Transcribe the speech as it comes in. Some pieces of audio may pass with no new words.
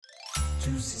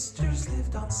Two sisters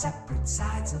lived on separate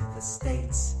sides of the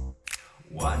states.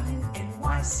 One in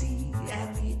NYC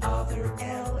and the other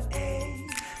LA.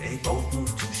 They both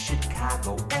moved to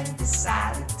Chicago and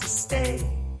decided to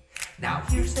stay. Now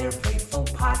here's their playful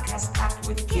podcast packed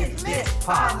with kid lit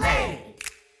parlay.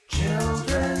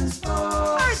 Children's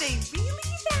books. Are they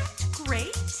really that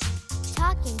great?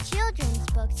 Talking Children's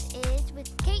Books is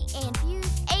with Kate and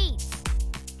Fuse 8.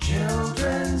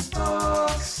 Children's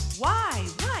books. Why,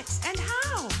 what, and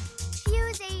how?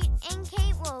 Fuse 8 and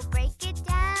Kate will break it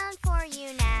down for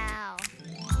you now.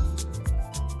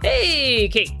 Hey,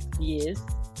 Kate. Yes.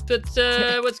 But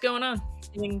what's going on?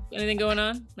 Anything going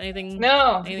on? Anything new?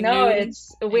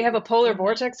 It's we have a polar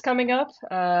vortex coming up.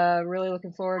 Really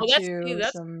looking forward to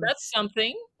that's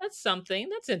something.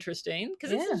 That's interesting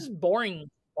because it's just boring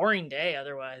day.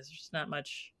 Otherwise, there's not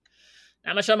much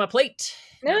on my plate.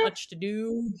 Not much to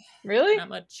do. Really? Not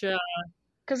much.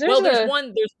 Because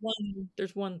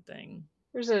there's one thing.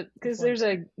 There's a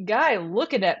guy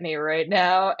looking at me right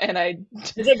now, and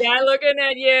there's a guy looking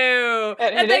at you,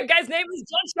 and that guy's name is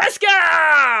John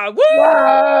Cheska. Woo!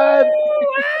 What?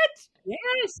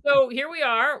 Yes. So here we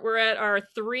are. We're at our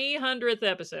 300th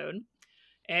episode,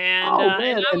 and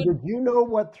and did you know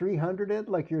what 300 is?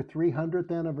 Like your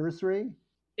 300th anniversary?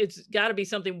 It's got to be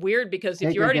something weird because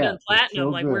if you're already done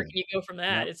platinum, where can you go from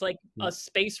that? Yep. It's like a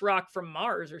space rock from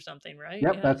Mars or something, right?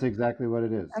 Yep, that's exactly what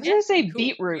it is. I was gonna say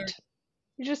beetroot.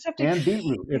 You just have to. And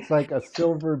beetroot. It's like a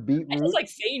silver beetroot. It's like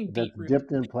saying beetroot. That's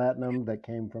dipped in platinum that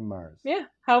came from Mars. Yeah,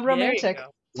 how romantic.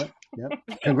 Yep.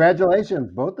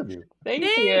 Congratulations, both of you. Thank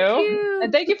you.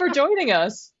 And thank you for joining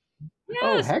us. Yes.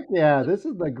 Oh, heck yeah. This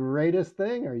is the greatest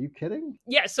thing. Are you kidding?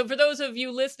 Yeah. So for those of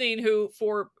you listening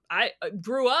I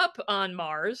grew up on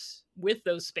Mars with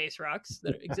those space rocks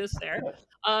that exist there.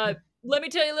 Let me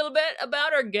tell you a little bit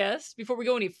about our guest before we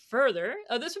go any further.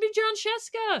 This would be John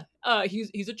Cheska.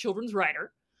 He's a children's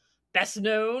writer, best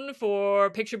known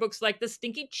for picture books like The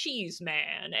Stinky Cheese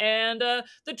Man and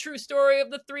The True Story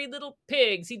of the Three Little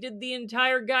Pigs. He did the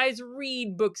entire Guys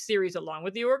Read book series along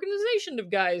with the organization of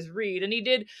Guys Read, and he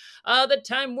did the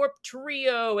Time Warp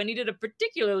Trio, and he did a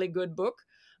particularly good book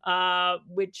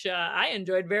which I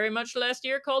enjoyed very much last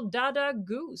year, called Dada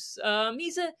Goose.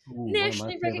 He's a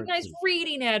nationally recognized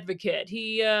reading advocate.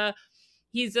 He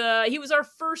was our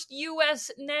first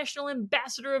U.S. National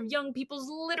Ambassador of Young People's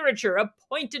Literature,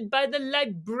 appointed by the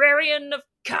Librarian of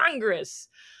Congress.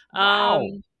 Wow.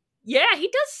 Yeah, he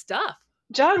does stuff.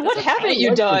 John, what haven't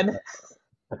you done?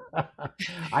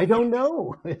 I don't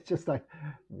know. It's just like,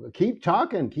 keep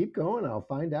talking, keep going. I'll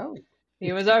find out.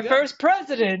 He was our first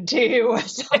president. He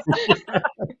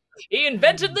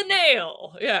invented the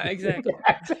nail. Yeah, exactly.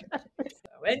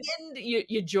 And then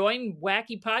you join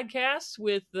wacky podcasts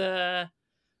with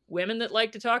women that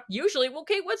like to talk. Usually, well,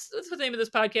 Kate, what's the name of this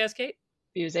podcast, Kate?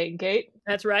 Fuse 8 and Kate.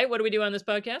 That's right. What do we do on this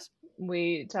podcast?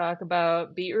 We talk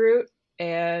about beetroot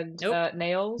and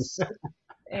nails.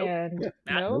 And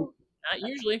not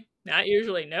usually.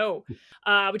 No.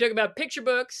 We talk about picture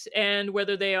books and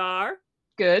whether they are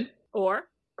good or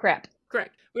crap.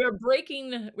 Correct. We are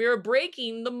breaking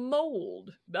the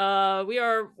mold. We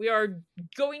are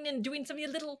going and doing something a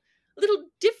little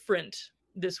different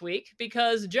this week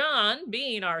because John,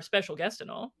 being our special guest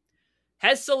and all,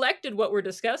 has selected what we're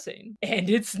discussing, and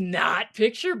it's not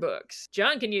picture books.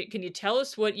 John, can you tell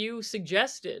us what you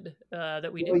suggested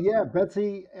that we do? Well, yeah,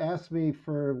 Betsy asked me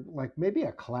for like maybe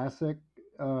a classic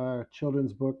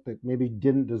children's book that maybe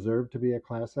didn't deserve to be a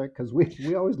classic, because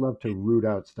we always love to root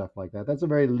out stuff like that. That's a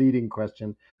very leading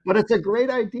question, but it's a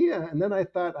great idea. And then I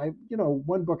thought,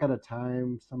 one book at a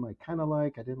time. Some I kind of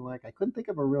like, I didn't like. I couldn't think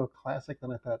of a real classic.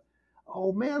 Then I thought,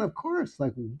 oh man, of course.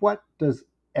 Like, what does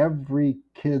every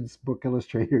kid's book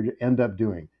illustrator end up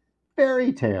doing?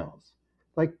 Fairy tales,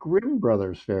 like Grimm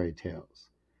Brothers fairy tales.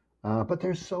 But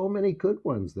there's so many good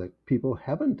ones that people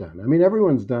haven't done. I mean,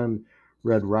 everyone's done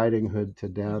Red Riding Hood to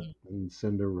death and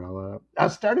Cinderella.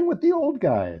 Starting with the old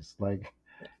guys, like,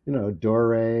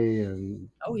 Doré and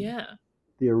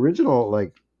the original,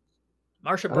 like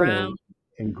Marsha Brown,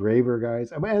 engraver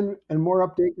guys, and more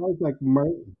update guys like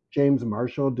James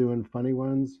Marshall doing funny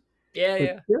ones.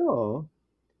 But still,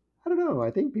 I don't know.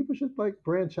 I think people should like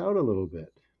branch out a little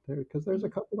bit there because there's a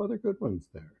couple other good ones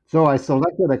there. So I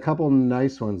selected a couple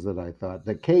nice ones that I thought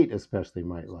that Kate especially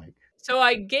might like. So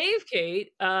I gave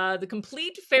Kate the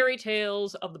complete fairy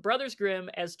tales of the Brothers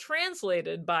Grimm as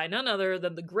translated by none other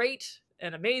than the great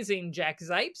and amazing Jack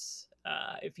Zipes.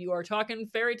 If you are talking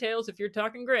fairy tales, if you're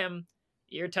talking Grimm,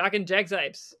 you're talking Jack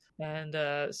Zipes. And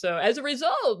so as a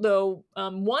result, though,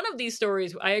 one of these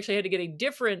stories I actually had to get a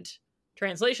different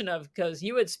translation of because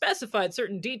you had specified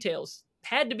certain details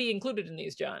had to be included in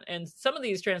these, John. And some of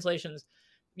these translations,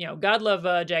 God love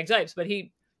Jag Zipes, but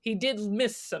he did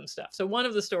miss some stuff. So one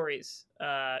of the stories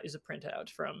is a printout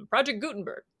from Project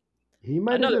Gutenberg. He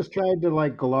might have just tried to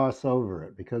like gloss over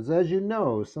it because, as you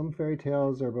know, some fairy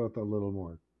tales are both a little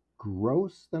more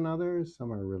gross than others.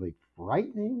 Some are really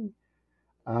frightening.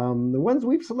 The ones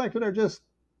we've selected are just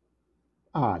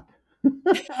odd.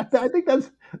 I think that's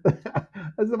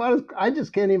about as I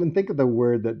just can't even think of the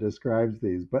word that describes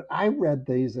these. But I read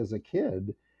these as a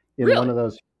kid in one of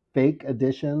those fake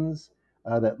editions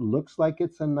that looks like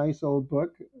it's a nice old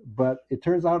book, but it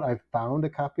turns out I found a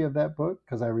copy of that book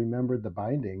because I remembered the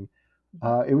binding.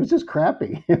 It was just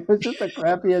crappy. It was just a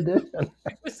crappy edition.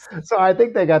 So I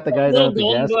think they got the guy down at the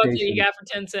gas book station. That you got for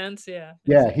 10 cents. Yeah.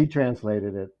 Yeah, he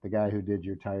translated it. The guy who did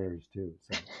your tires too.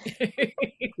 So it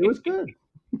was good.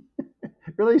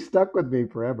 Really stuck with me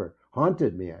forever.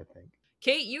 Haunted me, I think.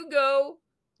 Kate, you go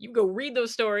read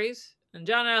those stories, and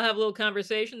John and I'll have a little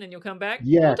conversation, then you'll come back.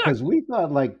 Yeah, because we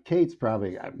thought like Kate's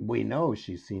probably, we know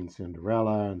she's seen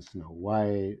Cinderella and Snow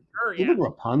White, even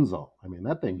Rapunzel. I mean,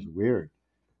 that thing's weird,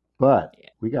 but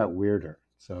we got weirder.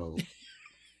 So,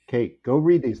 Kate, go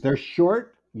read these. They're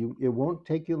short. It won't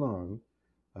take you long.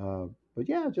 But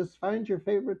yeah, just find your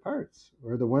favorite parts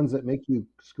or the ones that make you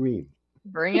scream.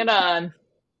 Bring it on.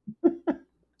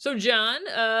 So, John, what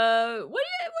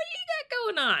do you got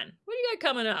going on? What do you got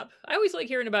coming up? I always like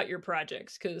hearing about your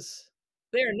projects because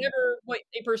they are never what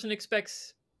a person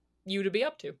expects you to be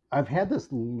up to. I've had this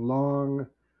long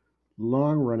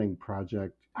running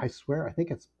project. I swear, I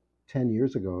think it's 10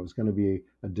 years ago. It was going to be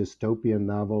a dystopian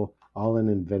novel, all in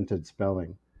invented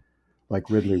spelling,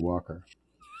 like Ridley Walker,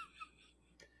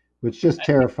 which just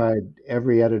terrified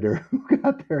every editor who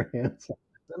got their hands on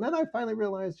it. And then I finally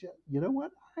realized, you know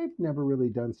what? I've never really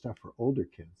done stuff for older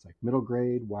kids, like middle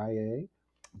grade YA,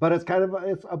 but it's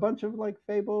a bunch of like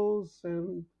fables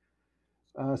and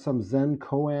some Zen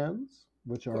koans,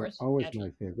 which are always my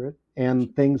favorite,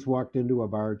 and Things Walked Into a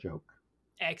Bar joke.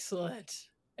 Excellent.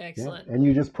 Yeah. And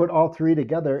you just put all three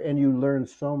together, and you learn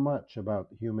so much about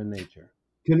human nature.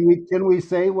 Can we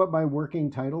say what my working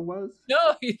title was?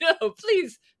 No,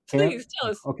 please tell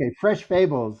us. Okay, Fresh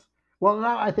Fables. Well,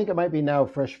 now I think it might be now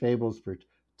Fresh Fables for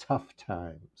Tough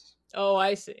Times. Oh,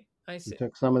 I see. We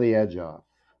took some of the edge off.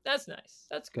 That's nice.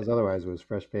 That's good. Because otherwise it was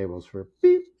Fresh Fables for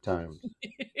beep times.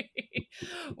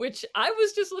 Which I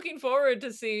was just looking forward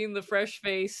to seeing the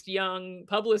fresh-faced young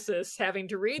publicists having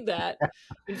to read that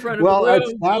in front of a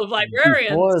room full of librarians.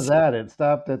 Before that, it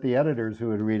stopped at the editors who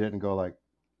would read it and go like,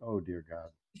 oh, dear God.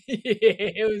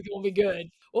 It was going to be good.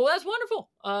 Well, that's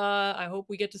wonderful. I hope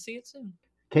we get to see it soon.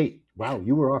 Kate, wow,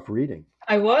 you were off reading.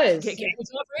 I was. Kate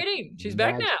was off reading. She's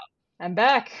back now. I'm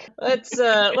back. Let's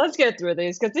get through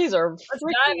these because these are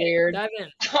freaking weird. Dive in.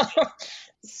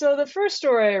 So the first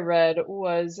story I read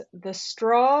was The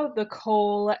Straw, the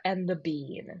Coal, and the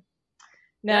Bean.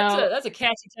 Now that's a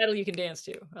catchy title you can dance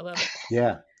to. I love it.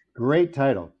 Yeah. Great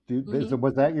title.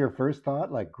 Was that your first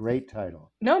thought? Like, great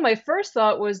title. No, my first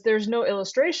thought was there's no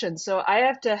illustration, so I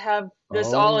have to have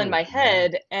this all in my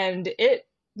head, and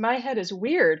my head is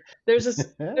weird. There's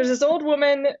this old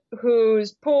woman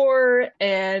who's poor,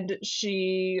 and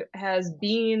she has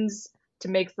beans to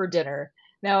make for dinner.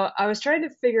 Now, I was trying to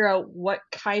figure out what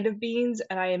kind of beans,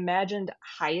 and I imagined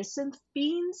hyacinth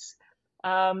beans.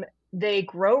 They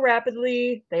grow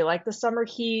rapidly. They like the summer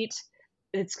heat.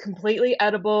 It's completely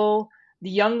edible. The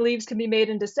young leaves can be made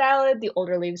into salad. The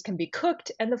older leaves can be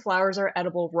cooked, and the flowers are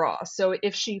edible raw. So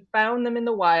if she found them in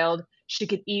the wild, she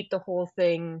could eat the whole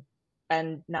thing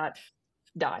and not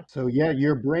die. So yeah,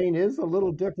 your brain is a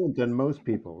little different than most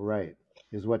people, right?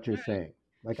 Is what you're saying.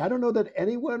 Like, I don't know that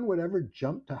anyone would ever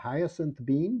jump to hyacinth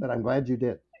bean, but I'm glad you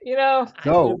did.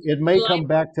 So it may come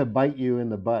back to bite you in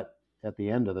the butt at the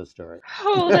end of the story.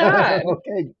 Hold on.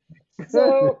 Okay.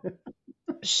 So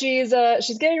she's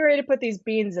getting ready to put these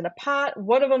beans in a pot.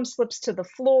 One of them slips to the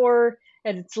floor,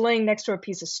 and it's laying next to a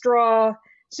piece of straw.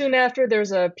 Soon after,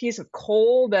 there's a piece of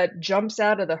coal that jumps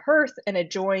out of the hearth, and it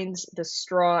joins the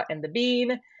straw and the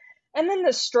bean. And then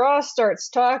the straw starts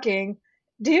talking,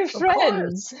 "Dear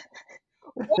friends,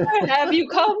 where have you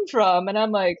come from?" And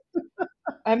I'm like,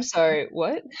 I'm sorry,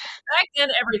 what? Back then,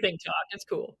 everything talked.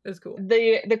 It's cool.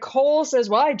 The coal says,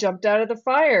 "Well, I jumped out of the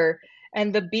fire."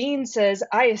 And the bean says,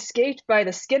 "I escaped by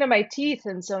the skin of my teeth."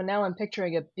 And so now I'm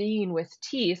picturing a bean with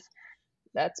teeth.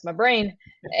 That's my brain.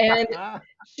 And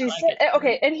she said,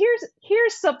 okay, and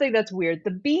here's something that's weird.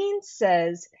 The bean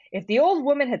says, "If the old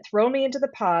woman had thrown me into the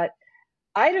pot,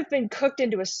 I'd have been cooked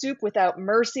into a soup without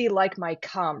mercy like my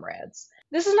comrades."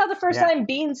 This is not the first Yeah. time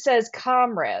Bean says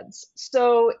comrades.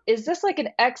 So is this like an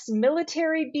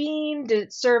ex-military Bean? Did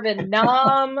it serve in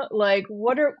Nam? Like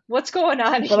what's going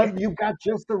on here? But you've got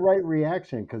just the right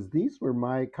reaction because these were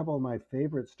my couple of my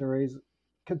favorite stories.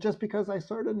 Just because I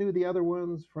sort of knew the other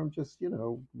ones from just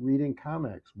reading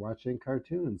comics, watching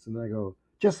cartoons, and I go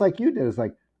just like you did. It's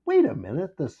like, wait a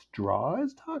minute, the straw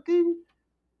is talking,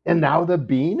 and now the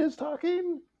bean is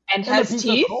talking, And the has piece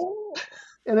teeth? of coal,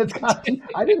 and it's got teeth.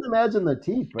 I didn't imagine the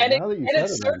teeth, but And now that you said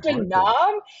it's it, served I'm in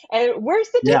haunted. Nam? And where's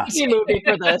the Yeah. Disney movie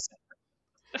for this?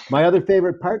 My other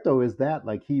favorite part though is that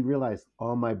like he realized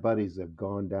all my buddies have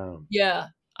gone down. Yeah,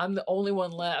 I'm the only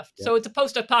one left. Yeah. So it's a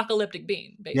post-apocalyptic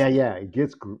bean, basically. Yeah. It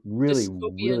gets really,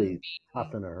 Dystopian really bean.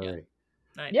 tough in a hurry.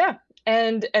 Nice. Yeah.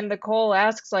 And the coal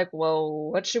asks, like,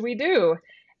 well, what should we do?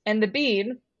 And the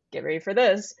bean, get ready for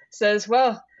this, says,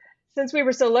 well, since we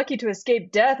were so lucky to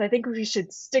escape death, I think we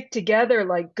should stick together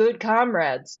like good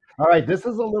comrades. All right, this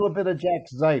is a little bit of Jack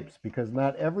Zipes because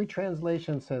not every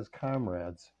translation says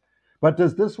comrades. But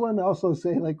does this one also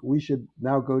say like we should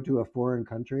now go to a foreign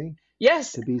country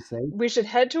Yes, to be safe? we should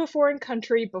head to a foreign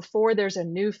country before there's a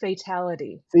new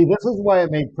fatality. See, this is why it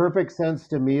made perfect sense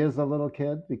to me as a little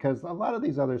kid because a lot of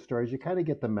these other stories, you kind of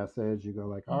get the message. You go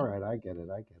like, all right, I get it.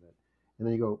 And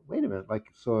then you go, wait a minute, like,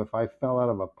 so if I fell out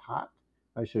of a pot,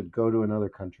 I should go to another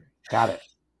country. Got it.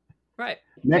 Right.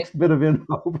 Next bit of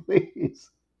info,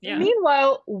 please. Yeah.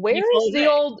 Meanwhile,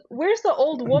 follow where's the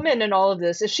old woman in all of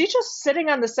this? Is she just sitting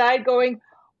on the side going,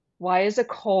 why is a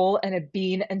coal and a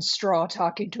bean and straw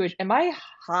talking to each? Am I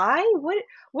high? What is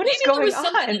Maybe there going was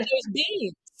something on? in those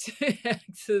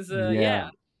beans. Yeah.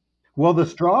 Well, the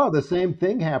straw, the same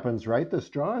thing happens, right? The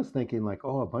straw is thinking like,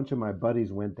 oh, a bunch of my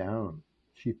buddies went down.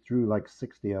 She threw like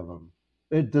 60 of them.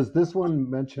 Does this one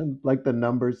mention like the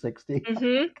number 60?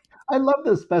 Mm-hmm. I love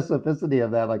the specificity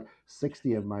of that. Like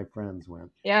 60 of my friends went.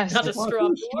 Yes. Not a Well, straw.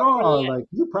 straw. Like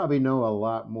you probably know a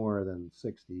lot more than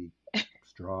 60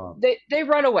 straw. They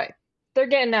run away. They're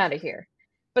getting out of here.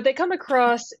 But they come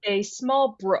across a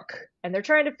small brook, and they're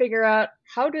trying to figure out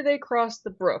how do they cross the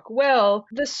brook. Well,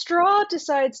 the straw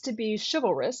decides to be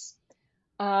chivalrous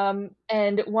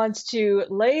and wants to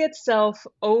lay itself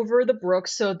over the brook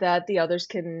so that the others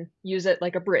can use it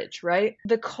like a bridge, right?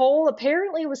 The coal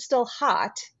apparently was still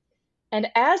hot, and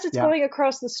as it's going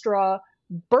across the straw,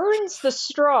 burns the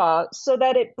straw so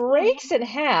that it breaks in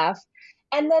half,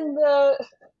 and then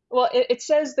it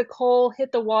says the coal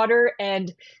hit the water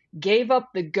and gave up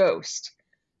the ghost.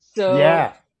 So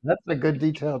yeah, that's a good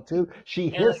detail too. She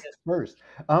Yeah, hissed first.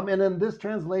 And in this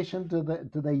translation,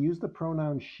 do they use the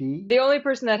pronoun she? the only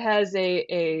person that has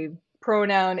a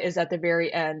pronoun is at the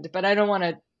very end, but I don't want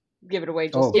to give it away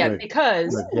just yet right.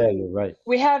 because Yeah, you're right.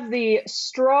 we have the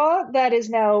straw that is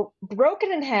now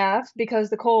broken in half because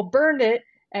the coal burned it,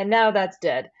 and now that's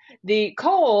dead. The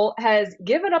coal has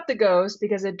given up the ghost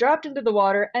because it dropped into the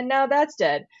water, and now that's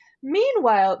dead.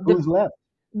 Meanwhile, Who's left?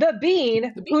 the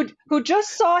bean, who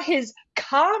just saw his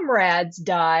comrades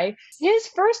die, his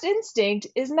first instinct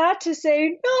is not to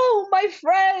say, no, my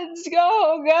friends,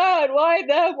 oh God, why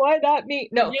them? Why not me?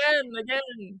 No.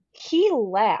 Again. He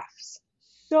laughs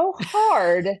so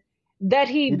hard that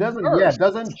he doesn't bursts.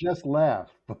 doesn't just laugh.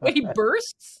 Wait, he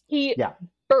bursts? He Yeah.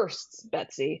 bursts,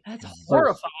 Betsy. That's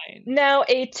horrifying. Now,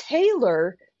 a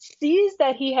tailor sees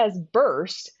that he has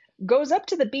burst, goes up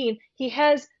to the bean. He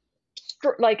has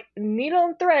like needle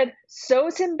and thread,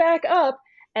 sews him back up,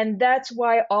 and that's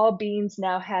why all beans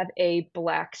now have a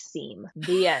black seam.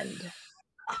 The end.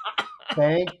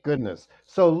 Thank goodness.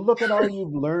 So look at all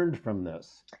you've learned from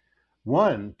this.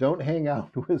 One, don't hang out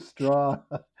with straw,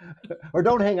 or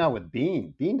don't hang out with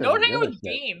bean. Bean doesn't Don't hang give out a with shit.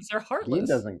 beans. They're heartless. Bean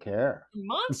doesn't care.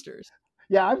 Monsters.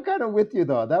 Yeah, I'm kind of with you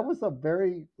though. That was a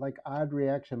very like odd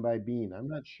reaction by Bean. I'm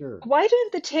not sure. Why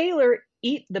didn't the tailor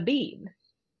eat the bean?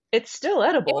 It's still It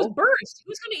was edible. burst.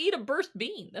 Who's going to eat a burst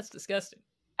bean? That's disgusting.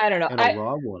 I don't know. And a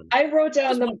raw one. I wrote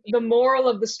down the moral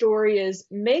of the story is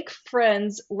make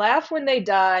friends, laugh when they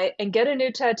die, and get a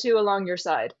new tattoo along your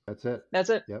side. That's it. That's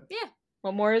it. Yep. Yeah.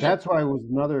 What more is That's why it was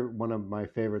another one of my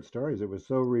favorite stories. It was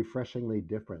so refreshingly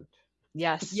different. it?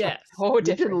 Yes. Yes. Oh, You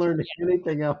different. didn't learn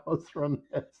anything else from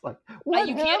this. Like, what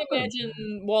You can't happened?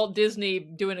 imagine Walt Disney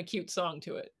doing a cute song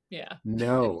to it. Yeah.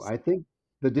 No, I think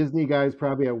the Disney guys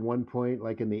probably at one point,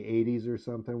 like in the 80s or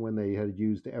something, when they had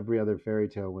used every other fairy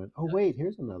tale, went, oh, wait,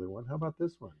 here's another one. How about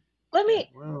this one? Let me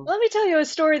Well, let me tell you a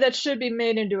story that should be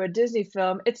made into a Disney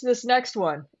film. It's this next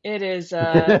one. It is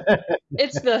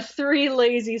it's the Three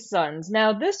Lazy Sons.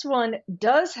 Now this one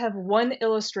does have one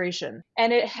illustration,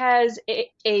 and it has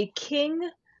a king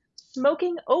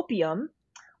smoking opium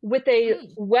with a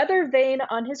weather vane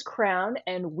on his crown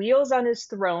and wheels on his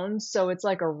throne, so it's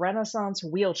like a Renaissance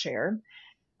wheelchair.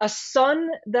 A son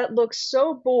that looks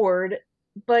so bored,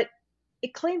 but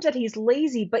it claims that he's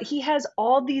lazy, but he has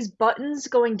all these buttons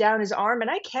going down his arm, and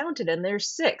I counted, and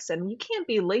there's 6, and you can't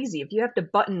be lazy if you have to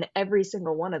button every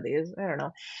single one of these. I don't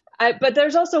know. But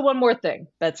there's also one more thing,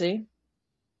 Betsy.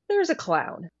 There's a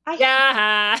clown.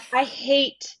 Yeah. I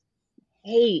hate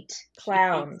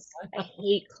clowns. I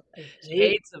hate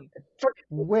Hates them.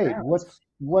 Wait, clowns.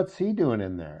 what's he doing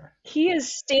in there? He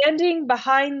is standing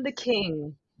behind the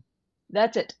king.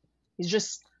 That's it. He's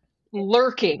just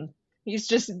lurking. He's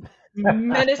just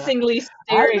menacingly I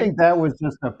staring. think that was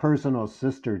just a personal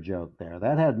sister joke there.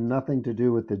 That had nothing to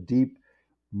do with the deep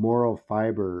moral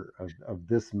fiber of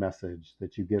this message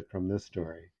that you get from this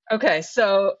story. Okay,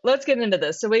 so let's get into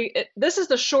this. So this is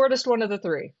the shortest one of the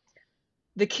 3.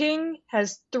 The king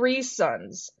has 3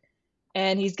 sons,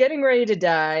 and he's getting ready to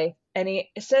die, and he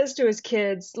says to his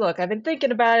kids, look, I've been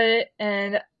thinking about it,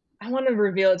 and I want to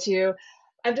reveal it to you.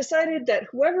 I've decided that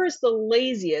whoever is the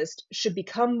laziest should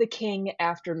become the king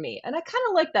after me. And I kind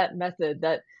of like that method,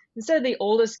 that instead of the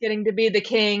oldest getting to be the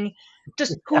king,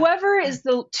 just whoever is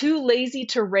too lazy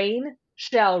to reign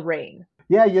shall reign.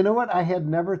 Yeah, you know what? I had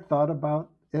never thought about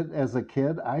it as a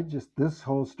kid. This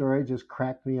whole story just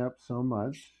cracked me up so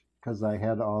much because I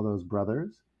had all those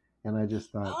brothers. And I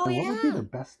just thought, Oh, what would be yeah. the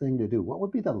best thing to do? What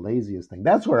would be the laziest thing?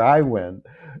 That's where I went.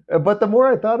 But the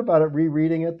more I thought about it,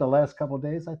 rereading it the last couple of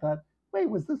days, I thought, wait,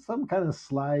 was this some kind of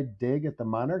slide dig at the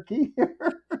monarchy?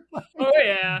 Oh,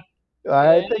 yeah.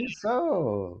 I think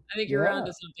so. I think you're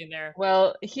onto something there.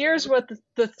 Well, here's what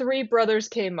the 3 brothers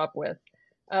came up with.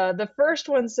 The first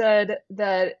one said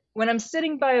that when I'm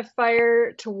sitting by a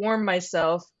fire to warm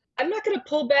myself, I'm not going to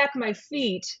pull back my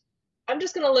feet. I'm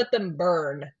just going to let them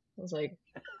burn. I was like,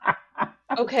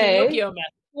 okay, Pinocchio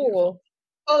method. cool.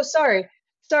 Oh, sorry.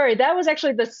 That was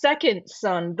actually the second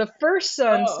son. The first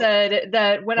son said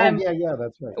that when yeah,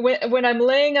 that's right. when I'm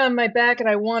laying on my back and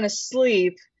I want to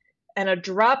sleep, and a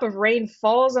drop of rain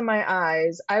falls on my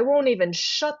eyes, I won't even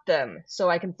shut them so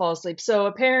I can fall asleep. So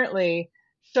apparently,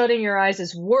 shutting your eyes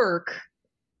is work,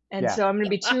 and so I'm gonna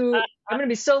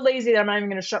be so lazy that I'm not even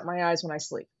gonna shut my eyes when I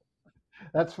sleep.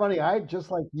 That's funny. I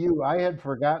just like you, I had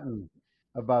forgotten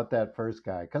about that first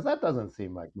guy because that doesn't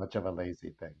seem like much of a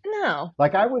lazy thing. No.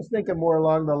 Like I was thinking more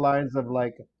along the lines of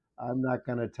like, I'm not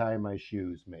gonna tie my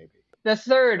shoes, maybe. The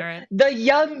third, the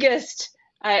youngest.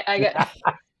 I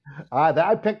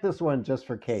picked this one just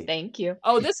for Kate. Thank you.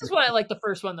 Oh, this is why I like the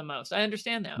first one the most. I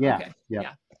understand now. Yeah. Okay.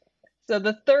 Yeah. So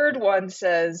the third one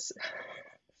says,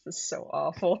 this is so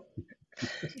awful.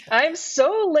 I'm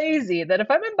so lazy that if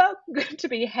I'm about to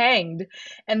be hanged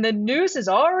and the noose is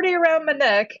already around my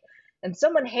neck and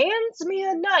someone hands me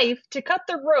a knife to cut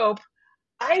the rope,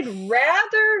 I'd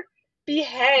rather be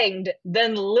hanged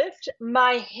than lift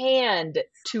my hand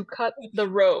to cut the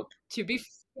rope. To be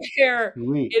fair,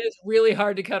 Sweet. it is really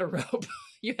hard to cut a rope.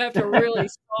 You have to really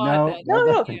saw that.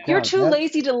 No, you're too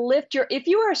lazy to lift your. If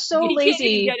you are so You lazy, can't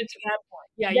even get it to that point.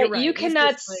 Yeah, you're right. You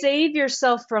cannot save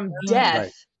yourself from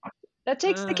death. Right. That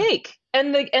takes the cake,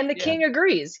 and the king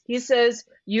agrees. He says,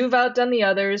 "You've outdone the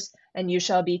others, and you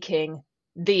shall be king."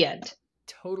 The end.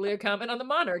 Totally a comment on the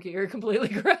monarchy. You're completely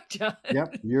correct, John.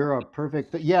 Yep, you're a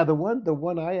perfect. Yeah, the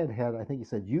one I had, I think he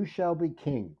said, "You shall be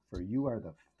king, for you are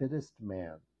the fittest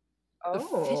man." The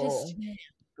fittest man.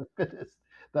 The fittest.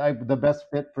 The best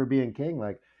fit for being king,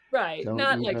 like right,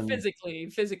 not like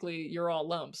physically you're all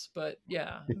lumps, but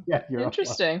yeah. Yeah, you're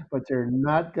interesting. But you're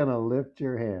not gonna lift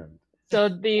your hand. So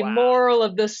the moral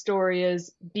of this story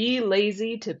is: be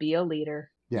lazy to be a leader.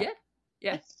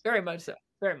 Yeah, very much so.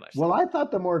 Very much. Well, I thought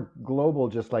the more global,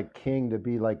 just like king, to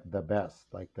be like the best,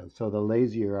 so the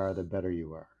lazier you are, the better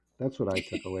you are. That's what I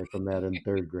took away from that in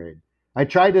 3rd grade. I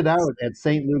tried it out at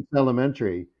St. Luke's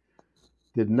Elementary.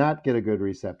 Did not get a good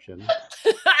reception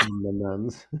from the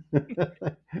nuns.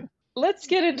 Let's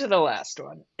get into the last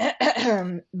one.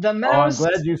 The Oh, mouse.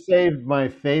 I'm glad you saved my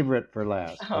favorite for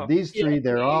last. These 3,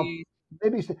 they're all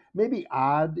maybe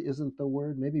odd isn't the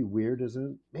word. Maybe weird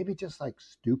isn't. Maybe just like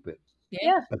stupid.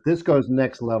 Yeah. But this goes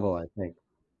next level, I think.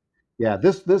 Yeah,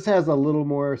 this has a little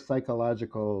more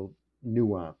psychological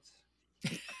nuance.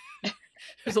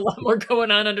 There's a lot more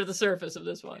going on under the surface of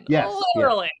this one. Yes.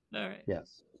 Literally. Yes. All right.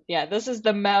 Yes. Yeah, this is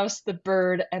the mouse, the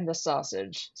bird, and the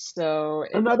sausage. So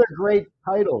another great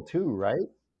title too, right?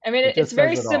 I mean, it's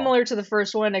very similar to the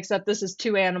first one, except this is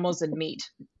 2 animals and meat.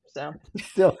 So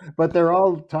still, but they're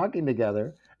all talking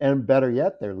together, and better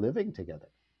yet, they're living together.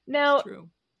 Now,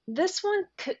 this one,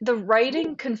 the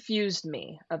writing confused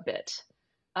me a bit.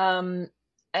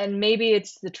 and maybe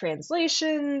it's the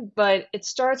translation, but it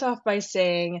starts off by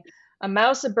saying, a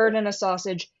mouse, a bird, and a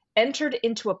sausage entered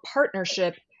into a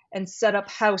partnership and set up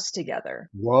house together.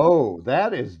 Whoa,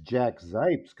 that is Jack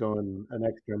Zipes going an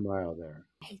extra mile there.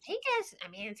 I think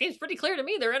it seems pretty clear to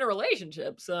me they're in a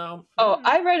relationship, so. Oh,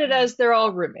 I read it as they're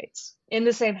all roommates in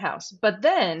the same house. But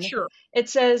then Sure. it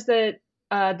says that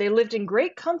they lived in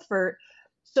great comfort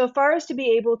so far as to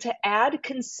be able to add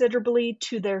considerably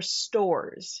to their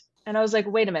stores. And I was like,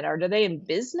 wait a minute, are they in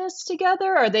business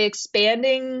together? Are they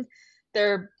expanding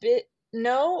their bit?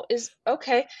 No, is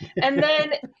okay. And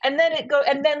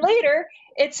then later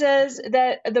it says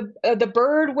that the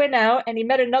bird went out and he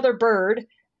met another bird,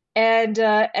 and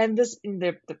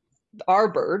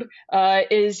our bird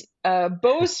is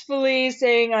boastfully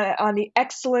saying on the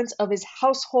excellence of his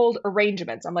household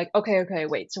arrangements. I'm like, okay,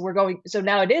 wait. So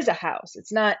now it is a house.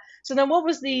 It's not. So then what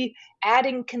was the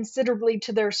adding considerably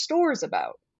to their stores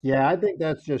about? Yeah, I think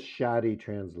that's just shoddy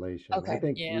translation. Okay. I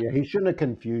think Yeah. he shouldn't have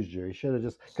confused you. He should have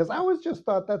just, because I always just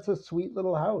thought that's a sweet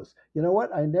little house. You know what?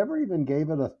 I never even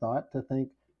gave it a thought to think,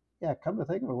 yeah, come to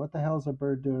think of it, what the hell is a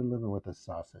bird doing living with a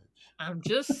sausage? I'm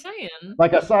just saying.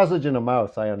 Like a sausage and a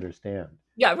mouse, I understand.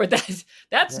 Yeah, but that's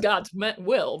Yeah. God's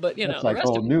will. But That's the like rest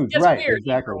old of it news, gets right? weird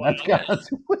Exactly. after a while. That's God's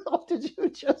will. Did you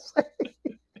just say?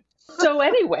 So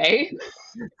anyway,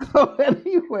 So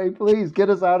anyway, please get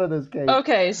us out of this case.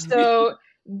 okay, so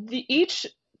each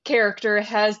character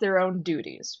has their own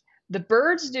duties. The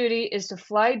bird's duty is to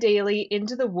fly daily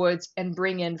into the woods and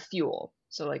bring in fuel,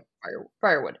 so like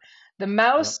firewood. The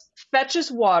mouse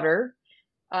fetches water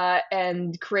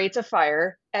and creates a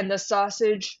fire, and the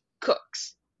sausage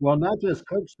cooks. Well, not just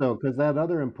cooks though, because that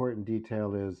other important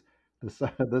detail is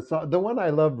the one I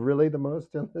loved really the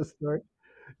most in this story.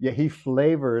 Yeah, he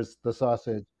flavors the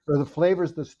sausage or the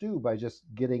flavors the stew by just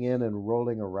getting in and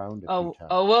rolling around a few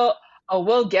times.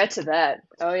 We'll get to that.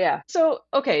 Oh yeah. So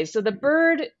okay, so the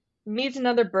bird meets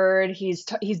another bird. He's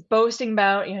boasting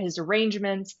about his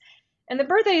arrangements, and the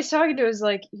bird that he's talking to is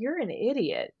like, "You're an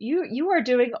idiot. You are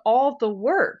doing all the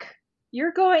work.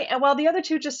 You're going, and while the other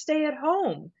two just stay at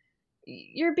home.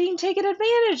 You're being taken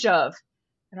advantage of."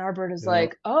 And our bird is Yeah.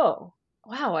 like, "Oh,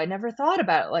 wow, I never thought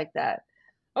about it like that.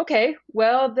 Okay,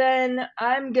 well then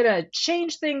I'm gonna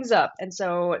change things up." And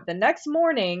so the next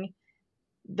morning,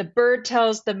 the bird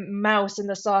tells the mouse and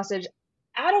the sausage,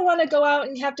 "I don't want to go out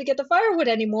and have to get the firewood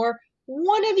anymore.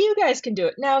 One of you guys can do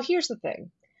it." Now, here's the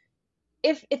thing.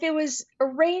 If it was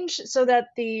arranged so that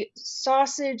the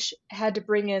sausage had to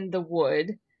bring in the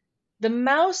wood, the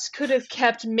mouse could have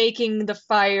kept making the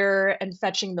fire and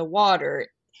fetching the water.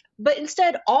 But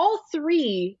instead, all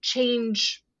three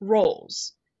change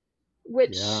roles,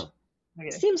 which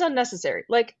seems unnecessary.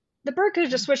 Like, the bird could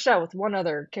have just switched out with one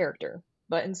other character,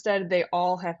 but instead they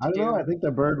all have to I don't know. I think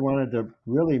the bird wanted to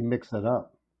really mix it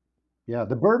up. Yeah,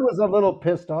 the bird was a little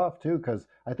pissed off too, because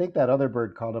I think that other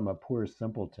bird called him a poor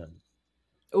simpleton.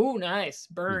 Ooh, nice.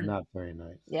 Burn. He's not very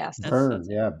nice. Yes. Burn.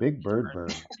 Yeah, big bird burn.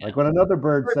 Like when another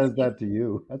bird says that to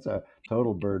you, that's a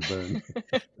total bird burn.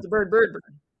 It's a bird burn.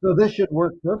 So this should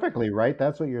work perfectly, right?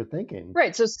 That's what you're thinking.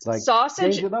 Right. So Like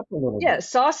sausage. change it up a little Yeah, bit.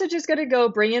 sausage is going to go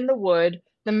bring in the wood.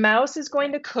 The mouse is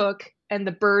going to cook, and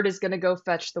the bird is going to go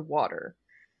fetch the water.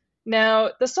 Now,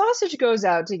 the sausage goes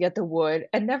out to get the wood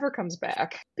and never comes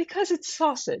back because it's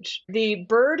sausage. The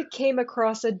bird came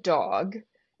across a dog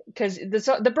because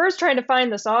the bird's trying to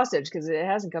find the sausage because it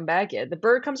hasn't come back yet. The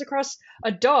bird comes across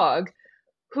a dog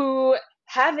who,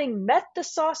 having met the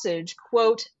sausage,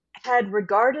 quote, had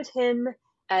regarded him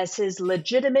as his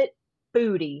legitimate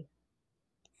booty.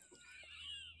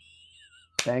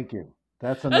 Thank you.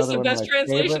 That's That's another the one of best my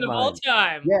translation favorite of all lines.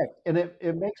 time. Yeah, and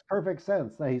it makes perfect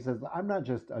sense. That he says, I'm not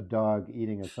just a dog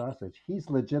eating a sausage. He's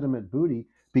legitimate booty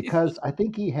because I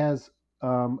think he has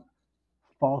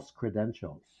false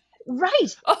credentials.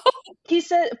 Right. Oh, He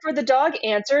said, for the dog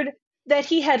answered that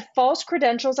he had false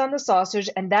credentials on the sausage,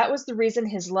 and that was the reason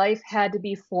his life had to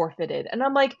be forfeited. And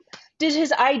I'm like, did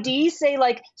his ID say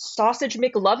like Sausage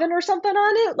McLovin or something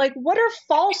on it? Like, what are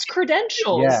false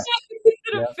credentials? Yeah. he did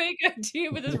Yeah. a fake ID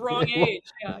with his wrong age.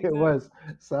 Yeah, It was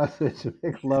Sausage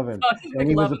McLovin. Sausage And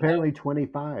he was McLovin. apparently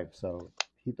 25, so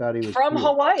he thought he was From cool.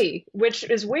 Hawaii, which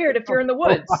is weird if you're in the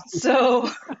woods. So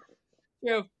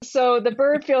True. the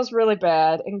bird feels really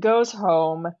bad and goes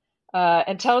home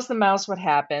and tells the mouse what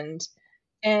happened.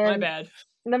 My And bad.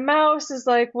 the mouse is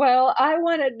like, well, I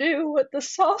want to do what the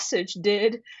sausage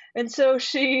did. And so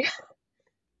she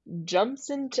jumps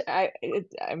into,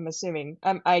 I'm assuming,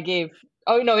 I gave,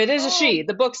 oh no, it is a she.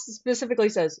 The book specifically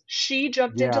says she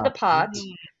jumped into Yeah. the pot.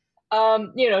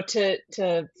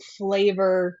 To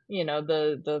flavor,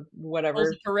 the whatever.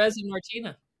 Those are Perez and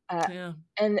Martina. Yeah.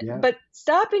 But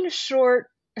stopping short,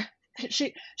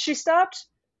 she stopped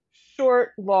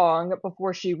short long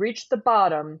before she reached the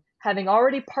bottom, having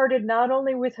already parted not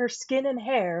only with her skin and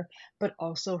hair, but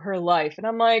also her life. And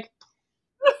I'm like,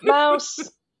 Mouse,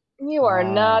 you are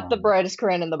not the brightest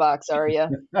crayon in the box, are you?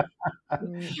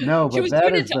 No, She but was that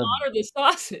doing it is to the honor the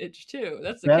sausage too.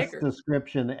 That's the best kicker.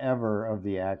 description ever of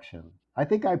the action. I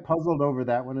think I puzzled over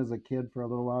that one as a kid for a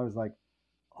little while. I was like,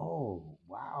 oh,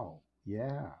 wow.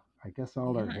 Yeah. I guess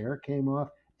all her Yeah. hair came off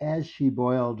as she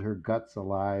boiled her guts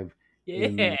alive Yeah.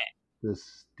 in the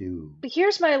stew. But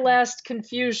here's my last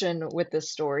confusion with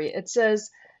this story. It says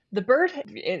the bird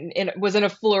was in a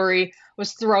flurry,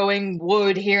 was throwing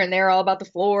wood here and there all about the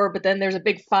floor, but then there's a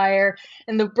big fire,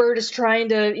 and the bird is trying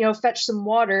to, fetch some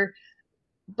water,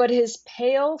 but his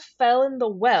pail fell in the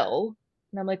well.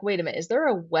 And I'm like, wait a minute, is there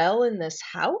a well in this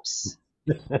house?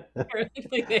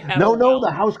 Apparently they have No, a well.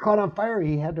 the house caught on fire.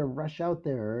 He had to rush out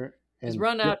there He's and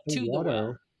run get out the to the well.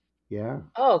 water. Yeah.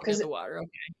 Oh, Get because the water.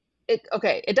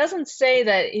 Okay. it doesn't say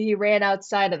that he ran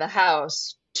outside of the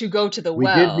house to go to the We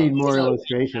did need well. more So-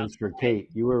 illustrations for Kate.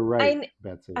 You were right,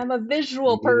 Betsy. I'm a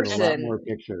visual We needed a lot person. more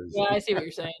pictures. Yeah, I see what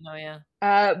you're saying. Oh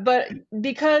yeah. But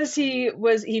because he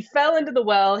fell into the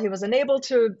well, he was unable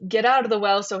to get out of the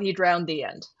well, so he drowned. The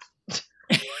end.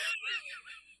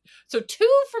 So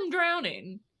 2 from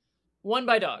drowning, 1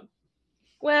 by dog.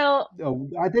 Well, Oh,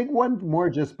 I think one more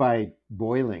just by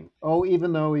boiling. Oh,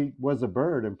 even though he was a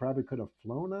bird and probably could have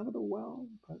flown out of the well,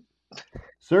 but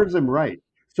serves him right.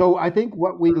 So I think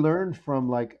what we learned from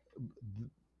like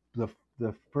the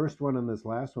the first one and this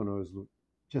last one was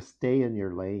just stay in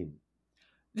your lane.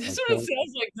 This is Like, what it don't-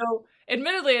 sounds like. Though,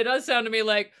 admittedly, it does sound to me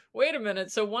like, wait a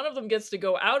minute. So one of them gets to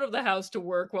go out of the house to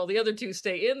work while the other 2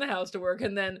 stay in the house to work.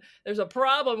 And then there's a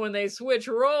problem when they switch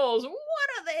roles. What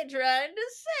are they trying to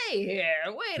say here?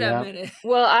 Wait Yeah. a minute.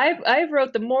 well, I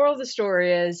wrote the moral of the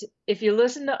story is if you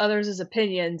listen to others'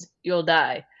 opinions, you'll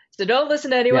die. So don't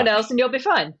listen to anyone Yeah. else, and you'll be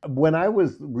fine. When I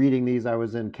was reading these, I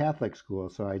was in Catholic school,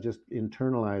 so I just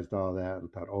internalized all that and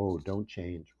thought, oh, don't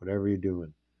change whatever you're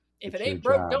doing. If It's it your ain't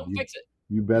broke, job. don't fix it.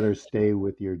 You better stay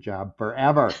with your job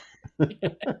forever.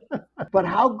 But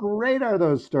how great are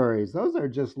those stories? Those are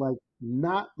just like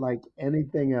not like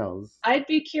anything else. I'd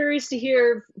be curious to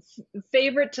hear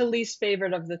favorite to least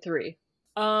favorite of the 3.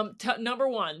 Number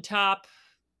 1, top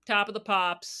of the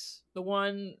pops. The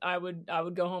one I would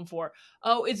go home for.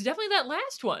 Oh, it's definitely that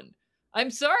last one. I'm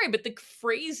sorry, but the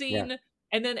phrasing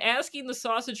and then asking the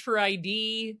sausage for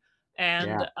ID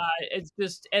and it's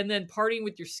just and then partying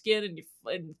with your skin and you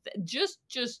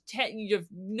have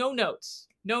no notes,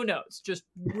 just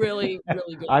really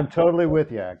really good. I'm totally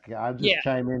with you. I'll just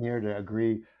chime in here to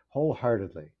agree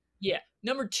wholeheartedly. Yeah.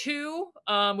 Number 2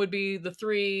 would be the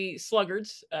 3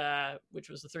 sluggards, which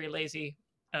was the 3 lazy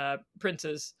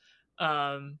princes.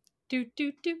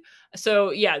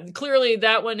 So yeah, clearly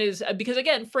that one is because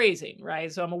again phrasing,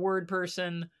 right? So I'm a word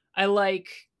person. I like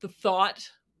the thought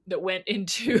that went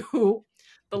into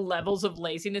the levels of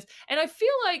laziness, and I feel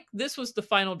like this was the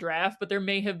final draft, but there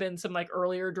may have been some like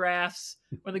earlier drafts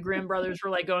when the Grimm brothers were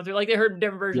like going through, like they heard a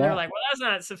different version. They're like, well, that's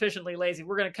not sufficiently lazy.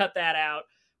 We're going to cut that out.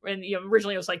 And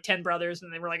originally it was like 10 brothers,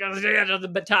 and they were like, oh,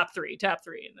 the top three,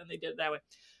 and then they did it that way.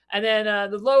 And then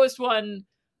the lowest one,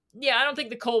 I don't think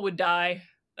the coal would die.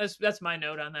 That's my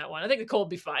note on that one. I think the coal would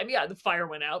be fine. Yeah, the fire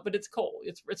went out, but it's coal.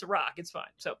 It's a rock. It's fine.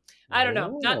 So I don't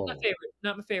know. Not my favorite.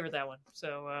 Not my favorite, that one.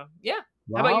 So yeah.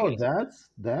 Wow, How about you?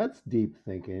 that's deep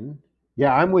thinking.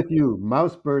 Yeah, I'm with you.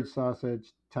 Mouse, bird,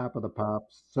 sausage, top of the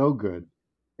pops, so good.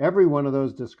 Every one of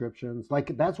those descriptions,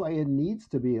 like that's why it needs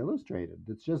to be illustrated.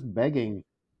 It's just begging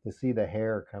to see the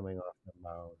hair coming off the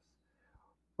mouse.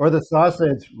 Or the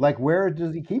sausage, like where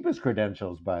does he keep his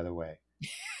credentials, by the way?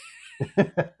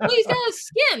 Well, he's got a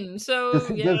skin, so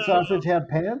Does sausage have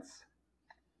pants?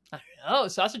 I don't know.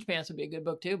 Sausage Pants would be a good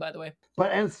book too, by the way.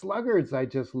 And Sluggards, I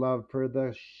just love for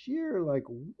the sheer like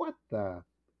what the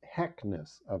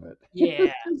heckness of it.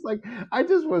 Yeah, It's like I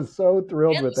just was so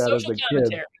thrilled and with the that as social a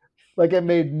commentary. kid. Like it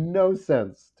made no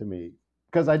sense to me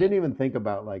because I didn't even think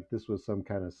about like this was some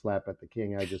kind of slap at the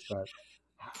king. I just thought,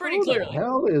 Pretty how clearly. the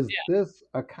hell is Yeah. this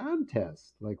a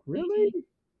contest? Like really?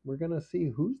 We're gonna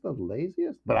see who's the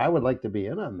laziest? But I would like to be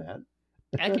in on that.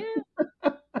 I can.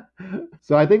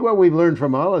 So I think what we've learned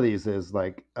from all of these is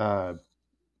like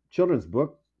children's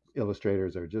book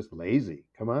illustrators are just lazy.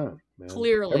 Come on, man.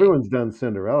 Clearly. Everyone's done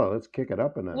Cinderella. Let's kick it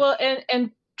up a notch. Well,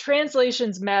 and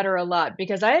translations matter a lot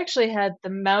because I actually had the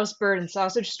mouse, bird, and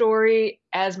sausage story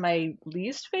as my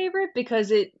least favorite because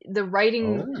the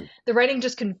writing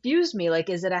just confused me. Like,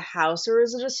 is it a house or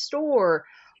is it a store?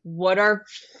 what are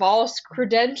false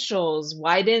credentials?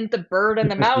 Why didn't the bird and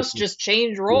the mouse just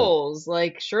change Yeah. roles?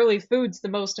 Like, surely food's the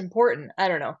most important. I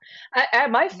don't know.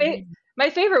 Mm. My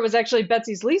favorite was actually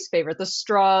Betsy's least favorite, the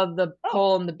straw, the Oh,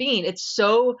 pole, and the bean. It's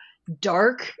so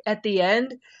dark at the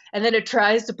end, and then it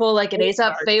tries to pull like an it's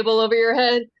Aesop dark. fable over your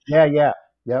head. Yeah.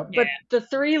 Yep. But the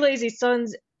Three Lazy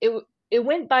Sons, it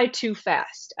went by too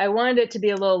fast. I wanted it to be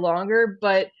a little longer,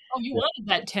 but Oh, you wanted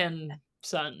that 10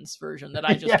 Sons version that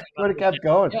I just Yeah, came would up have with. kept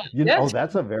going. Yeah. Oh, yes,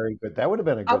 that's a very good. That would have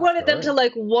been a I good wanted them to story.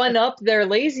 like one up their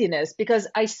laziness because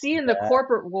I see in the Yeah.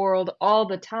 corporate world all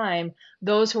the time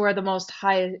those who are the most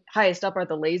highest up are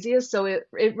the laziest. So it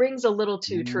rings a little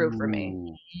too true for me.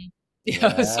 Ooh,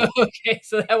 Yeah. So yeah. okay,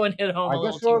 so that one hit home I a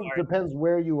little guess too it hard. depends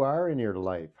where you are in your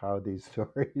life, how these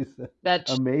stories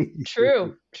That's amaze true.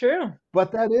 you. True.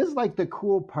 But that is like the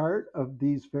cool part of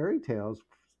these fairy tales,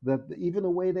 that even the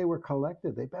way they were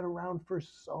collected, they've been around for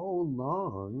so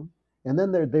long. And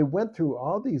then they went through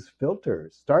all these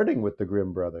filters, starting with the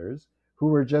Grimm brothers, who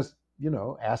were just,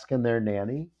 asking their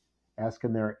nanny,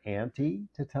 asking their auntie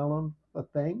to tell them a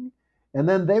thing. And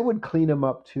then they would clean them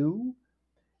up too.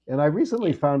 And I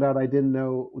recently found out, I didn't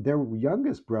know, their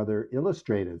youngest brother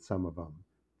illustrated some of them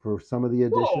for some of the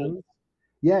Whoa. editions.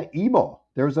 Yeah, Emil.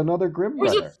 There's another Grimm There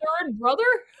was a brother. third brother?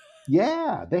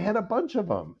 Yeah, they had a bunch of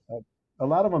them. A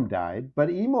lot of them died,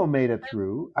 but Emo made it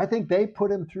through. I think they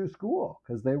put him through school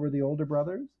because they were the older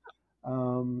brothers.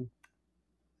 Um,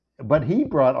 but he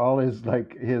brought all his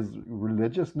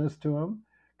religiousness to him,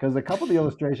 because a couple of the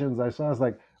illustrations I saw, I was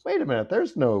like, wait a minute,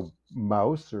 there's no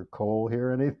mouse or coal here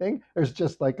or anything. There's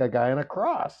just like a guy on a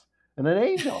cross and an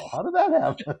angel. How did that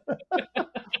happen?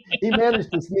 He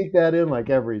managed to sneak that in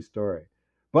like every story.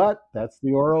 But that's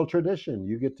the oral tradition.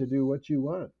 You get to do what you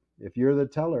want. If you're the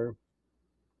teller,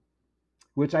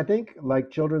 which I think, like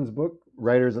children's book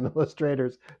writers and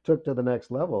illustrators, took to the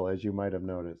next level, as you might have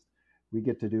noticed. We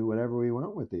get to do whatever we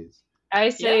want with these. I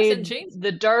Yes, say and James.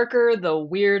 the darker, the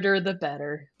weirder, the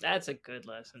better. That's a good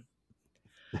lesson.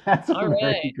 That's a All very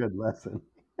right. good lesson.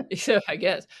 So I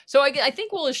guess. So I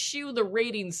think we'll eschew the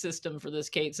rating system for this,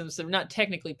 Kate, since they're not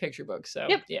technically picture books. So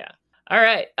Yep. yeah. All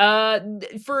right.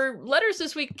 For letters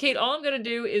this week, Kate, all I'm going to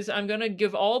do is I'm going to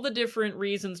give all the different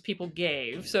reasons people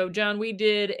gave. So, John, we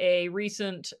did a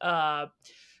recent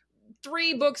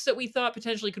 3 books that we thought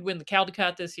potentially could win the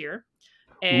Caldecott this year.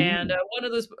 And one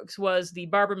of those books was the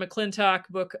Barbara McClintock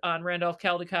book on Randolph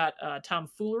Caldecott,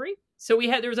 Tomfoolery. So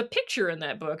there was a picture in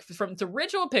that book from its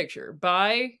original picture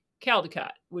by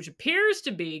Caldecott, which appears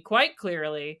to be quite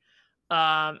clearly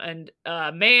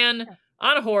a man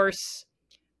on a horse,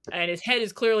 and his head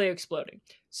is clearly exploding.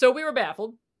 So we were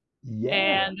baffled,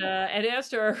 and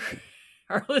asked our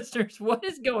listeners, what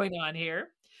is going on here?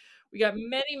 We got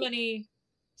many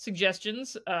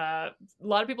suggestions. A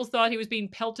lot of people thought he was being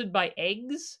pelted by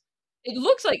eggs. It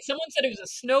looks like someone said it was a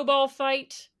snowball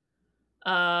fight.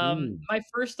 My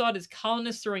first thought is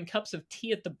colonists throwing cups of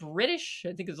tea at the British.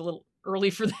 I think it's a little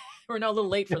early for that, or not a little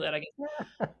late for that, I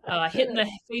guess. Hit in the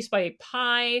face by a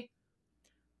pie.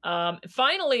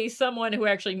 Finally, someone who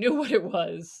actually knew what it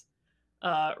was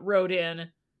wrote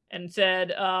in and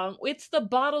said, it's the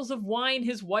bottles of wine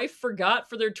his wife forgot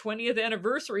for their 20th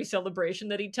anniversary celebration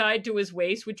that he tied to his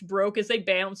waist, which broke as they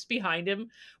bounced behind him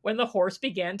when the horse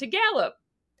began to gallop.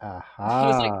 I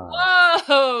was like,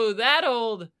 whoa, that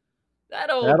old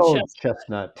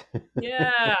chestnut.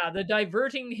 Yeah, the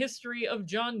diverting history of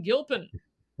John Gilpin.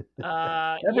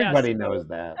 Everybody knows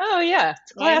that. Oh yeah,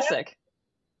 it's classic.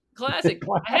 Classic.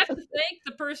 I have to thank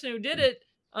the person who did it.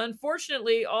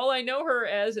 Unfortunately, all I know her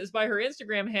as is by her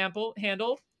Instagram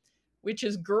handle, which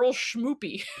is Girl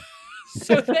Schmoopy.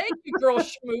 So thank you, Girl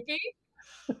Schmoopy.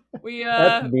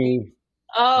 That's me.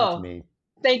 Oh, That's me.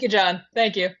 Thank you, John.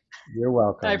 Thank you. You're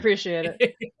welcome. I appreciate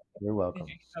it. You're welcome.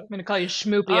 I'm gonna call you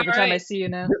Schmoopy every time I see you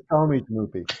now. Just call me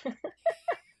Schmoopy.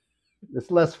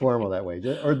 It's less formal that way.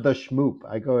 Or the Schmoop.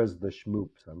 I go as the Schmoop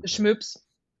sometimes. The Schmoops.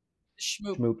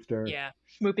 Schmoop. Schmoopster. Yeah.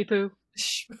 Schmoopy poo.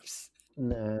 Schmoops.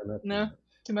 Nah, No,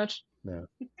 too much. No,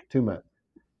 too much.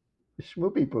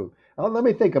 Schmoopy poo. Oh, let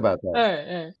me think about that. All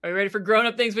right. Are you ready for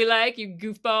grown-up things we like, you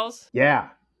goofballs? Yeah.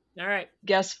 All right.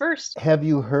 Guess first. Have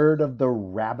you heard of the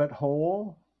Rabbit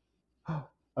Hole?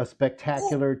 A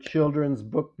spectacular children's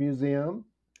book museum.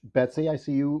 Betsy, I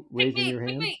see you raising your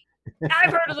hand.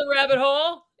 I've heard of the Rabbit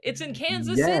Hole. It's in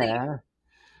Kansas City. Yeah.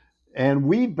 And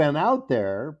we've been out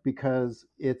there because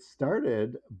it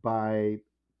started by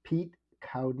Pete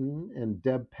Cowden and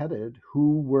Deb Pettit,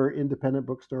 who were independent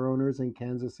bookstore owners in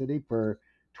Kansas City for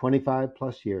 25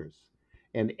 plus years.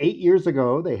 And 8 years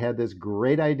ago, they had this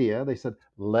great idea. They said,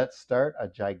 let's start a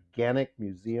gigantic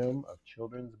museum of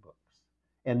children's books.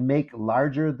 and make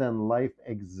larger than life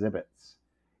exhibits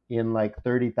in like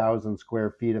 30,000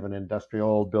 square feet of an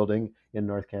industrial building in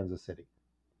North Kansas City.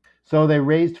 So they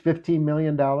raised $15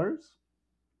 million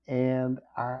and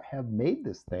have made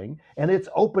this thing, and it's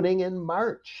opening in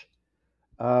March.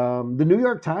 The New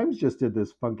York Times just did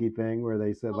this funky thing where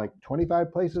they said like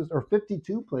 25 places or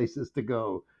 52 places to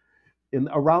go in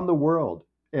around the world,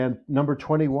 and number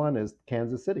 21 is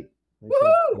Kansas City. They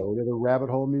said go to the Rabbit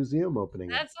Hole Museum opening.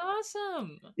 That's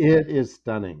awesome. It is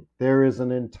stunning. There is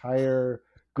an entire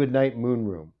Goodnight Moon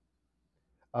Room.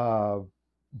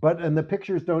 And the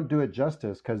pictures don't do it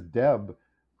justice, because Deb,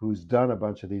 who's done a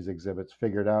bunch of these exhibits,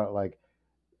 figured out like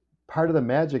part of the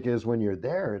magic is when you're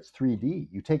there, it's 3D.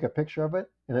 You take a picture of it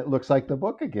and it looks like the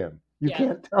book again. You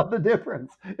can't tell the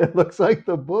difference. It looks like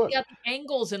the book. You got the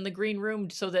angles in the green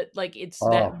room so that like it's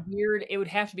that weird. It would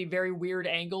have to be very weird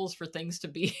angles for things to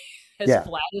be as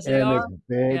flat as they are. It's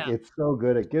big. Yeah. It's so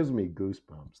good. It gives me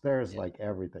goosebumps. There's like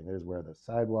everything. There's where the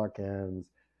sidewalk ends.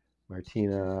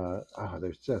 Martina.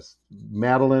 There's just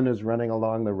Madeline is running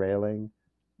along the railing,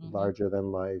 larger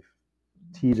than life,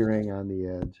 teetering on the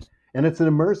edge. And it's an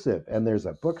immersive. And there's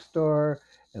a bookstore,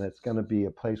 and it's going to be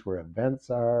a place where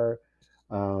events are.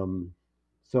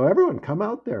 So everyone come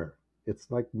out there. It's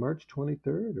like March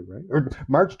 23rd, right? Or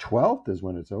March 12th is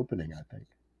when it's opening, I think.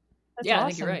 That's awesome. I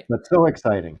think you're right. But so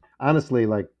exciting. Honestly,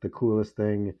 like the coolest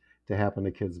thing to happen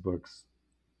to kids' books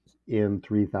in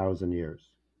 3,000 years.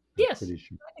 Yes, sure.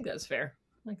 I think that's fair.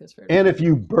 And if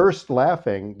you burst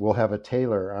laughing, we'll have a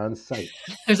tailor on site.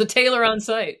 There's a tailor on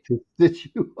site to stitch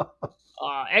you up.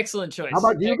 Excellent choice. How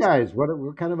about you guys? What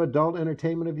kind of adult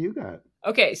entertainment have you got?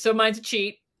 Okay, so mine's a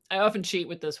cheat. I often cheat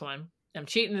with this one. I'm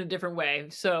cheating in a different way.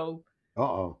 So,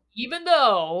 even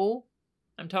though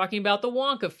I'm talking about the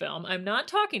Wonka film, I'm not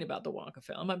talking about the Wonka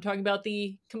film. I'm talking about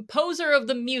the composer of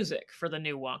the music for the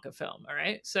new Wonka film. All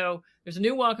right. So there's a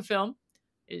new Wonka film.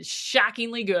 It's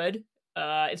shockingly good.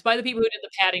 It's by the people who did the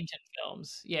Paddington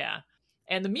films. Yeah.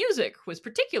 And the music was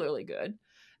particularly good.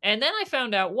 And then I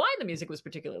found out why the music was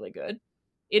particularly good.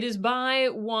 It is by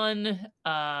one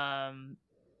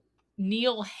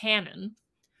Neil Hannon.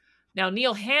 Now,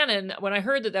 Neil Hannon, when I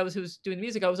heard that was who was doing the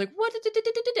music, I was like, what?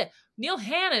 Neil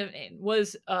Hannon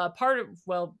was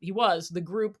he was the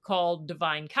group called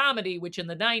Divine Comedy, which in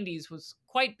the 90s was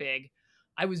quite big.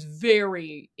 I was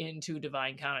very into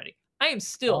Divine Comedy. I am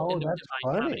still into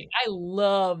Divine Comedy. I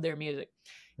love their music.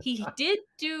 He did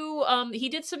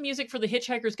some music for the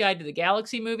Hitchhiker's Guide to the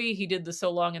Galaxy movie. He did the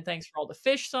So Long and Thanks for All the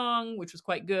Fish song, which was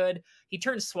quite good. He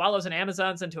turned Swallows and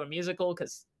Amazons into a musical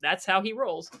because that's how he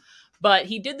rolls. But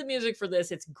he did the music for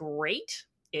this. It's great.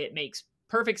 It makes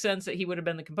perfect sense that he would have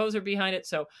been the composer behind it.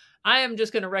 So I am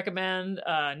just going to recommend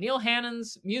Neil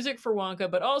Hannon's music for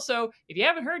Wonka. But also, if you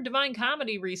haven't heard Divine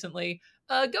Comedy recently,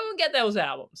 go and get those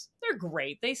albums. They're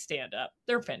great. They stand up.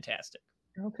 They're fantastic.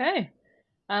 Okay.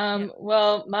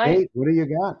 Well, Kate, what do you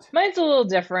got? Mine's a little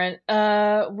different.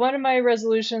 One of my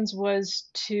resolutions was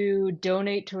to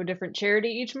donate to a different charity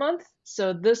each month.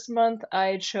 So this month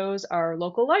I chose our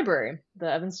local library,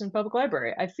 the Evanston Public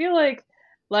Library. I feel like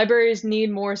libraries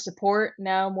need more support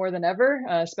now more than ever,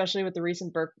 especially with the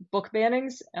recent book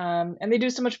bannings. And they do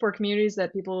so much for communities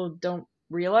that people don't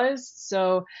realize.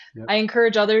 So I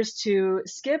encourage others to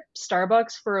skip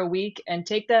Starbucks for a week and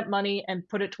take that money and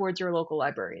put it towards your local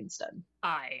library instead.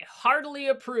 I heartily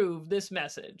approve this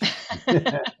message.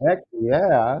 Heck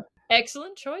yeah.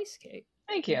 Excellent choice, Kate.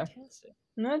 Thank you. Fantastic.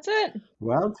 And that's it.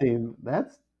 Well, team,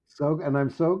 and I'm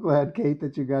so glad, Kate,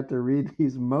 that you got to read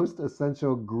these most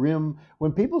essential Grimm.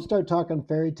 When people start talking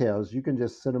fairy tales, you can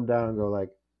just sit them down and go like,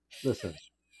 listen,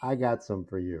 I got some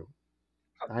for you.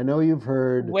 I know you've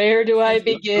heard. Where do I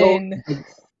begin?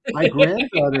 My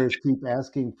granddaughters keep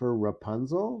asking for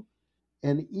Rapunzel,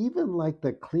 and even like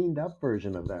the cleaned up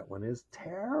version of that one is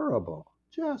terrible,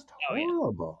 just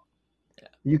horrible.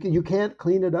 Yeah. You can't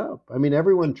clean it up. I mean,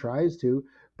 everyone tries to,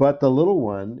 but the little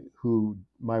one, who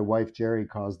my wife Jerry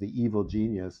calls the evil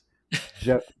genius,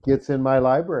 just gets in my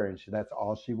library, and that's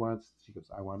all she wants. She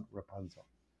goes, "I want Rapunzel,"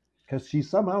 because she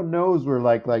somehow knows we're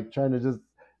like trying to just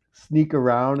sneak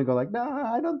around and go like, no,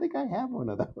 I don't think I have one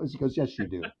of those. She goes, yes, you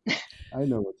do. I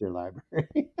know what's your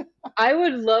library. I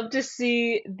would love to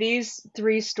see these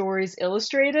 3 stories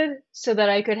illustrated so that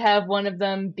I could have one of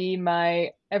them be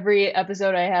every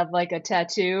episode I have like a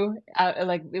tattoo,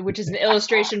 which is an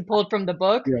illustration pulled from the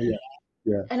book.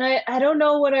 Yeah. And I don't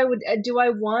know what I would do.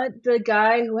 I want the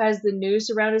guy who has the noose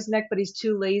around his neck, but he's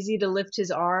too lazy to lift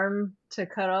his arm to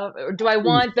cut off. Or do I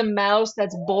want the mouse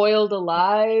that's boiled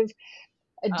alive?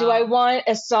 Do I want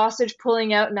a sausage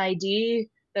pulling out an ID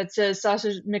that says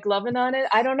Sausage McLovin on it?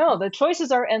 I don't know. The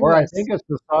choices are endless. Or I think it's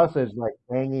the sausage like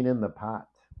banging in the pot.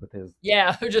 with his.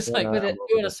 Yeah, just like arm with it over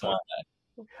doing the a swan top.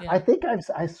 dive. Yeah. I think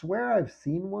I swear I've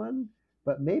seen one,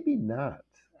 but maybe not.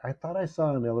 I thought I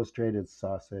saw an illustrated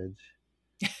sausage.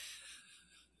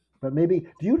 But maybe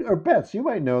do you or Bets? You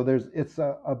might know. It's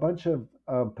a bunch of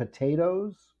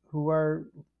potatoes who are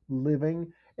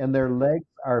living, and their legs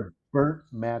are burnt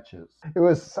matches. It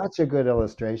was such a good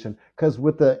illustration because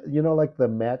with the like the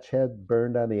match head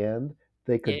burned on the end,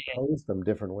 they Yeah. could pose them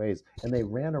different ways, and they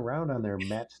ran around on their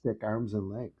matchstick arms and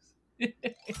legs.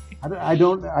 I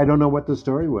don't know what the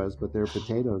story was, but they're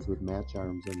potatoes with match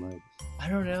arms and legs. I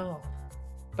don't know,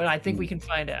 but I think we can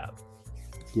find out.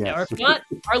 Yes. Or if not,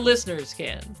 our listeners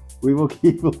can. We will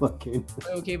keep looking.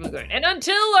 We will keep looking. And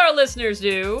until our listeners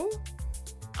do,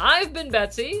 I've been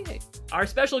Betsy. Our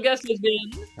special guest has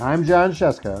been... I'm John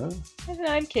Sheska. And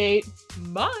I'm Kate.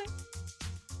 Bye.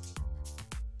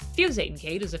 Fuse 8 and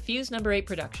Kate is a Fuse number 8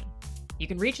 production. You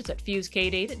can reach us at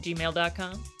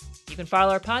fusekate8@gmail.com. You can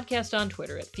follow our podcast on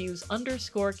Twitter at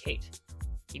Fuse_Kate.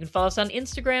 You can follow us on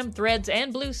Instagram, Threads,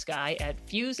 and Blue Sky at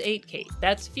Fuse8Kate.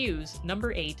 That's Fuse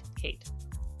number 8 Kate.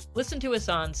 Listen to us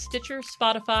on Stitcher,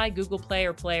 Spotify, Google Play,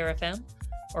 or Player FM,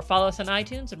 or follow us on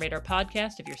iTunes and rate our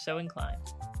podcast if you're so inclined.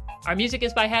 Our music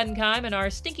is by Haddon Kime, and our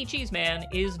Stinky Cheese Man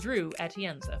is Drew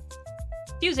Atienza.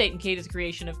 Fuse 8 and Kate is a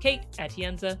creation of Kate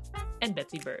Atienza and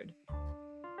Betsy Bird.